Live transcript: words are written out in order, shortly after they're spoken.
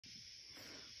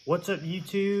What's up,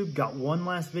 YouTube? Got one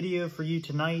last video for you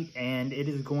tonight, and it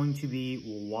is going to be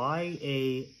why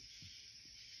a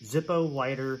Zippo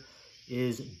lighter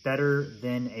is better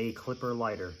than a clipper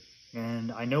lighter.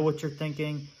 And I know what you're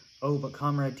thinking. Oh, but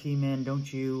Comrade T-Man,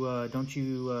 don't you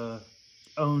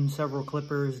own several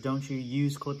clippers? Don't you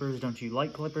use clippers? Don't you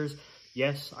like clippers?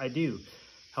 Yes, I do.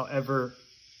 However,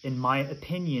 in my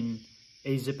opinion,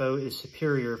 a Zippo is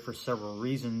superior for several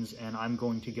reasons, and I'm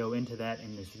going to go into that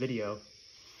in this video.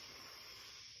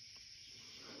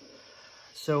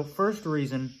 So first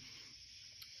reason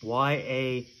why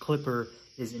a clipper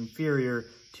is inferior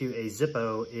to a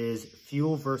Zippo is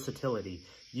fuel versatility.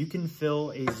 You can fill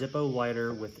a Zippo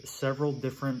lighter with several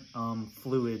different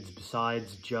fluids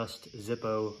besides just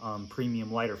Zippo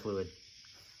premium lighter fluid.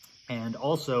 And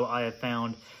also I have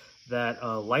found that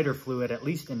lighter fluid, at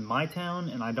least in my town,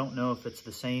 and I don't know if it's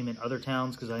the same in other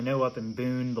towns, because I know up in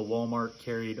Boone, the Walmart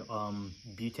carried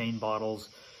butane bottles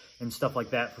and stuff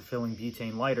like that for filling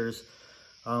butane lighters.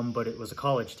 But it was a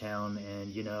college town,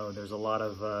 and you know, there's a lot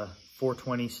of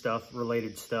 420 stuff,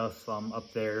 related stuff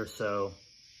up there, so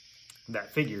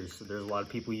that figures. So there's a lot of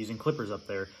people using clippers up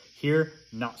there. Here,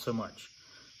 not so much.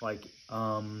 Like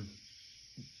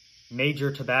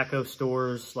major tobacco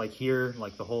stores, like here,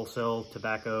 like the wholesale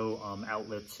tobacco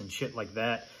outlets and shit like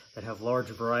that, that have large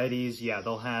varieties, yeah,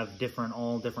 they'll have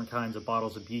all different kinds of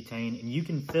bottles of butane, and you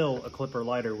can fill a clipper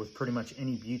lighter with pretty much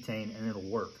any butane and it'll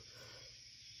work.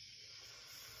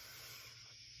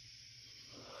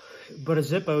 But a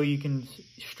Zippo, you can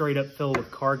straight up fill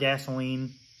with car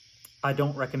gasoline. I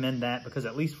don't recommend that because,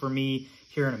 at least for me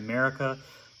here in America,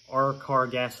 our car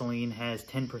gasoline has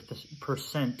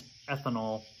 10%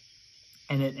 ethanol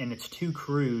in it, and it's too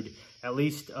crude. At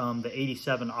least the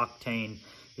 87 octane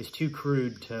is too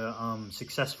crude to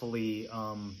successfully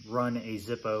run a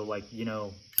Zippo, like, you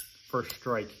know, first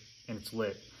strike and it's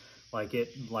lit. Like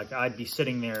I'd be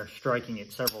sitting there striking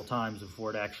it several times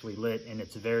before it actually lit, and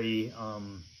it's very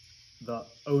the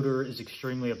odor is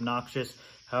extremely obnoxious.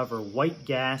 However, white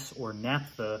gas or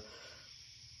naphtha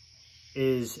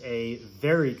is a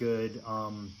very good,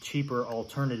 cheaper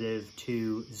alternative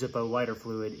to Zippo lighter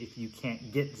fluid if you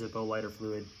can't get Zippo lighter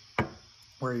fluid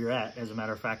where you're at. As a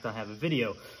matter of fact, I have a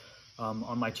video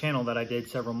on my channel that I did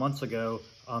several months ago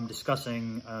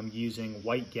discussing using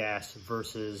white gas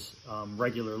versus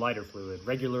regular lighter fluid.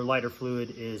 Regular lighter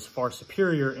fluid is far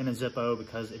superior in a Zippo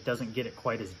because it doesn't get it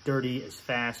quite as dirty, as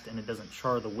fast, and it doesn't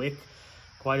char the wick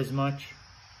quite as much.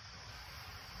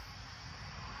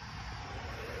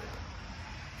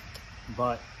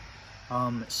 But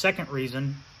second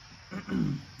reason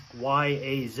why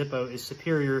a Zippo is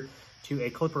superior to a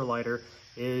clipper lighter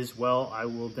is, well, I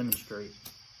will demonstrate.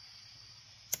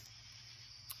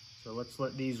 So let's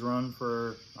let these run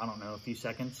for, I don't know, a few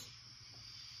seconds.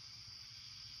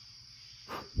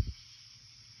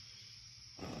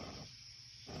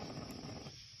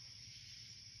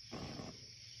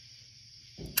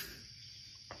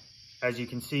 As you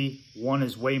can see, one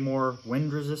is way more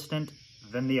wind resistant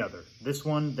than the other. This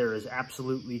one, there is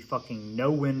absolutely fucking no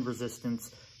wind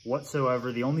resistance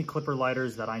whatsoever. The only clipper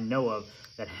lighters that I know of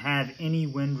that have any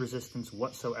wind resistance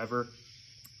whatsoever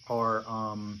are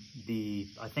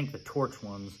I think the torch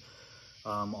ones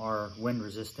are wind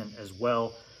resistant as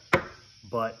well.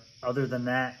 But other than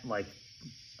that, like,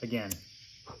 again,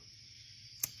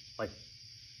 like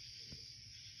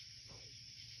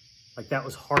that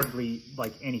was hardly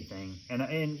like anything.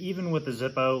 And even with the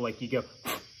Zippo, like, you go,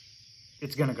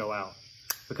 it's gonna go out,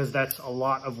 because that's a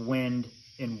lot of wind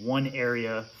in one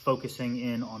area, focusing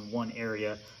in on one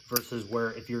area, versus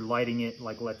where if you're lighting it,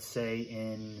 like, let's say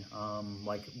in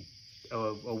like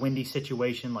a windy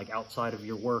situation, like outside of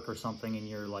your work or something, and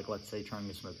you're, like, let's say trying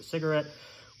to smoke a cigarette,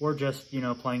 or just, you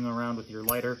know, playing around with your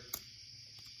lighter,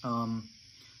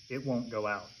 it won't go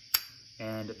out.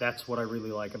 And that's what I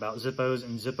really like about Zippos,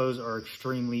 and Zippos are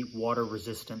extremely water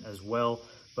resistant as well.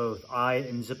 Both I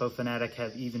and Zippo Fanatic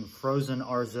have even frozen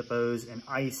our Zippos in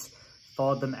ice,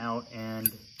 thawed them out, and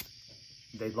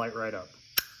they'd light right up.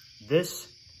 This,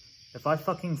 if I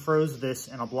fucking froze this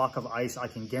in a block of ice, I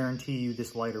can guarantee you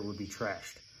this lighter would be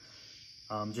trashed.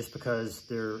 Just because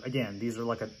they're, again, these are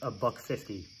like a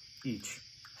 $1.50 each,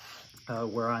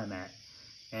 where I'm at.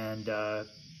 And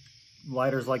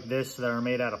lighters like this that are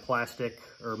made out of plastic,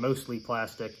 or mostly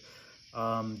plastic,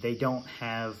 they don't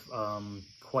have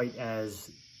quite as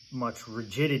much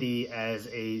rigidity as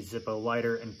a Zippo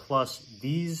lighter. And plus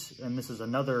these, and this is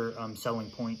another selling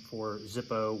point for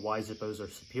Zippo, why Zippos are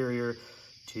superior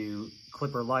to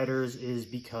clipper lighters, is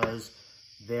because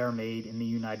they are made in the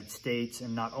United States.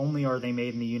 And not only are they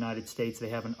made in the United States, they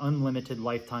have an unlimited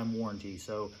lifetime warranty.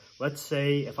 So let's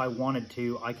say if I wanted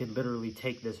to, I could literally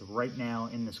take this right now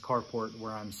in this carport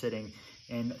where I'm sitting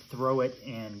and throw it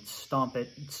and stomp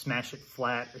it, smash it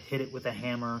flat, hit it with a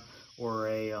hammer or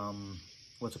a,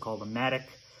 what's it called, a mattock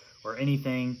or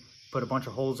anything, put a bunch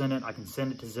of holes in it. I can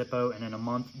send it to Zippo, and in a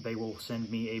month, they will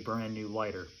send me a brand new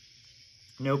lighter.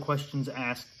 No questions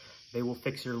asked. They will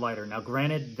fix your lighter. Now,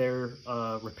 granted, their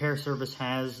repair service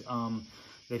has,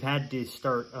 they've had to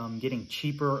start getting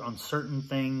cheaper on certain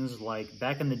things. Like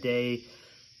back in the day,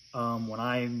 when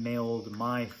I mailed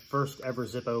my first ever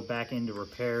Zippo back into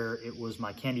repair, it was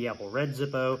my Candy Apple Red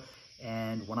Zippo.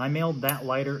 And when I mailed that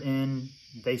lighter in,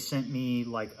 they sent me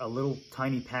like a little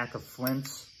tiny pack of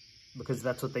flints, because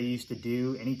that's what they used to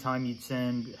do. Anytime you'd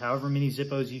send, however many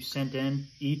Zippos you sent in,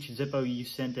 each Zippo you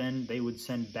sent in, they would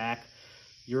send back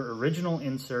your original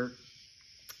insert,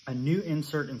 a new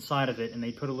insert inside of it, and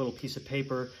they'd put a little piece of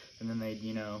paper, and then they'd,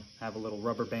 you know, have a little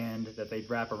rubber band that they'd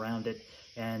wrap around it,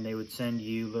 and they would send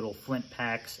you little flint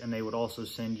packs, and they would also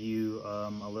send you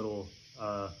a little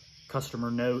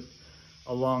customer note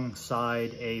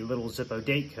alongside a little Zippo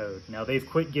date code. Now, they've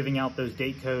quit giving out those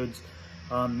date codes,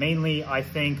 mainly, I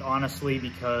think, honestly,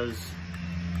 because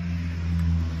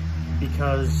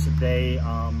they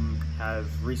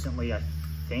have recently, I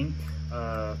think,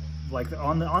 like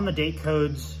on the date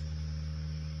codes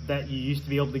that you used to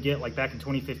be able to get, like back in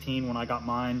 2015 when I got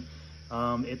mine,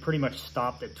 it pretty much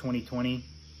stopped at 2020.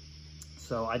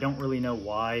 So I don't really know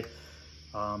why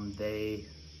they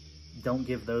don't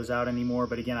give those out anymore.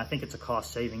 But again, I think it's a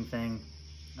cost-saving thing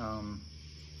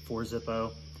for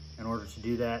Zippo in order to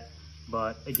do that.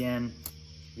 But again,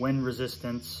 wind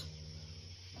resistance,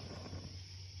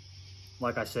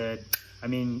 like I said, I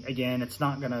mean, again, it's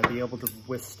not gonna be able to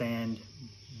withstand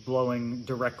blowing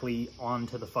directly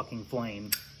onto the fucking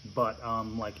flame. But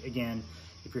like, again,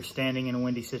 if you're standing in a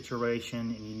windy situation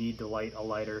and you need to light a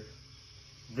lighter,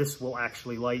 this will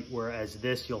actually light, whereas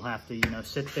this, you'll have to, you know,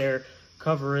 sit there,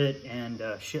 cover it, and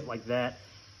shit like that.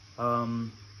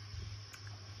 But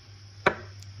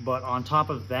on top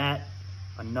of that,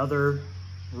 another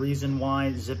reason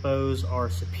why Zippos are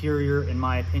superior, in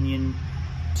my opinion,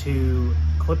 to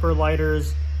clipper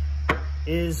lighters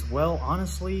is, well,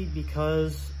 honestly,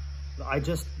 because I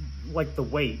just like the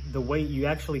weight. The weight, you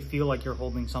actually feel like you're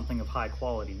holding something of high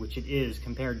quality, which it is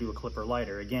compared to a clipper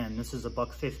lighter. Again, this is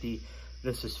 $1.50,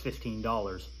 this is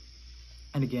 $15.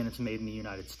 And again, it's made in the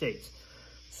United States.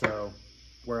 So,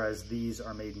 whereas these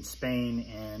are made in Spain,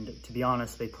 and to be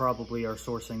honest, they probably are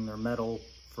sourcing their metal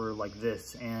for like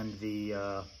this and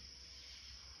the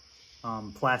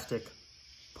plastic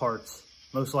parts,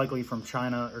 most likely from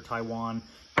China or Taiwan.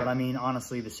 But I mean,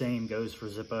 honestly, the same goes for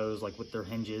Zippos, like with their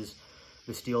hinges.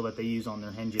 The steel that they use on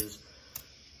their hinges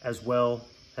as well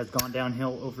has gone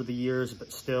downhill over the years,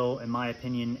 but still, in my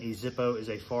opinion, a Zippo is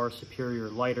a far superior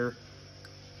lighter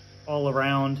all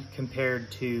around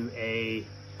compared to a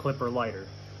clipper lighter.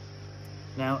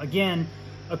 Now, again,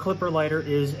 a clipper lighter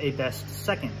is a best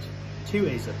second to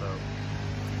a Zippo,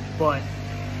 but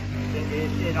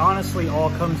it honestly all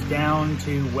comes down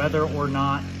to whether or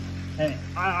not, and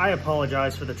I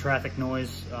apologize for the traffic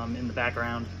noise in the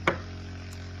background,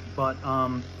 but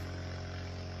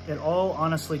it all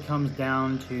honestly comes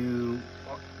down to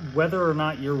whether or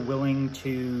not you're willing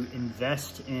to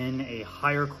invest in a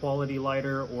higher quality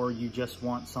lighter, or you just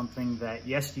want something that,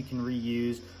 yes, you can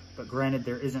reuse, but granted,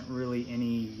 there isn't really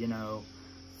any, you know,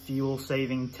 fuel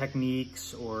saving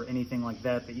techniques or anything like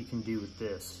that that you can do with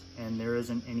this. And there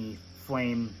isn't any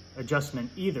flame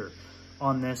adjustment either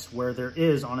on this, where there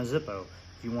is on a Zippo.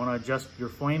 If you want to adjust your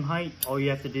flame height, all you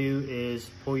have to do is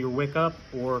pull your wick up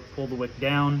or pull the wick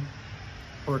down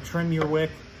or trim your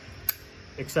wick,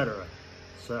 etc.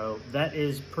 So that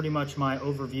is pretty much my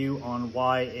overview on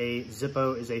why a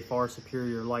Zippo is a far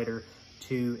superior lighter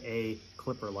to a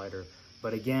clipper lighter.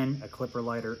 But again, a clipper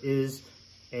lighter is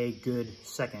a good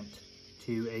second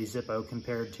to a Zippo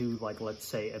compared to, like, let's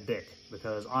say a Bic,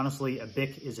 because honestly, a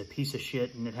Bic is a piece of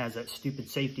shit, and it has that stupid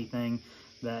safety thing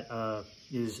that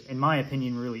is, in my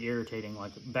opinion, really irritating.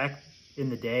 Like back in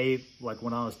the day, like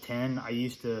when I was 10, I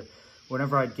used to,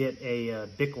 whenever I'd get a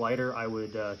Bic lighter, I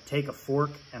would take a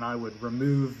fork and I would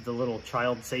remove the little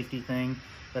child safety thing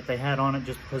that they had on it,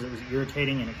 just because it was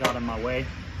irritating and it got in my way.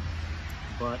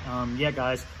 But yeah,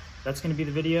 guys, that's going to be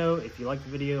the video. If you like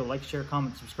the video, like, share,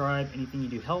 comment, subscribe. Anything you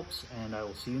do helps, and I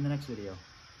will see you in the next video.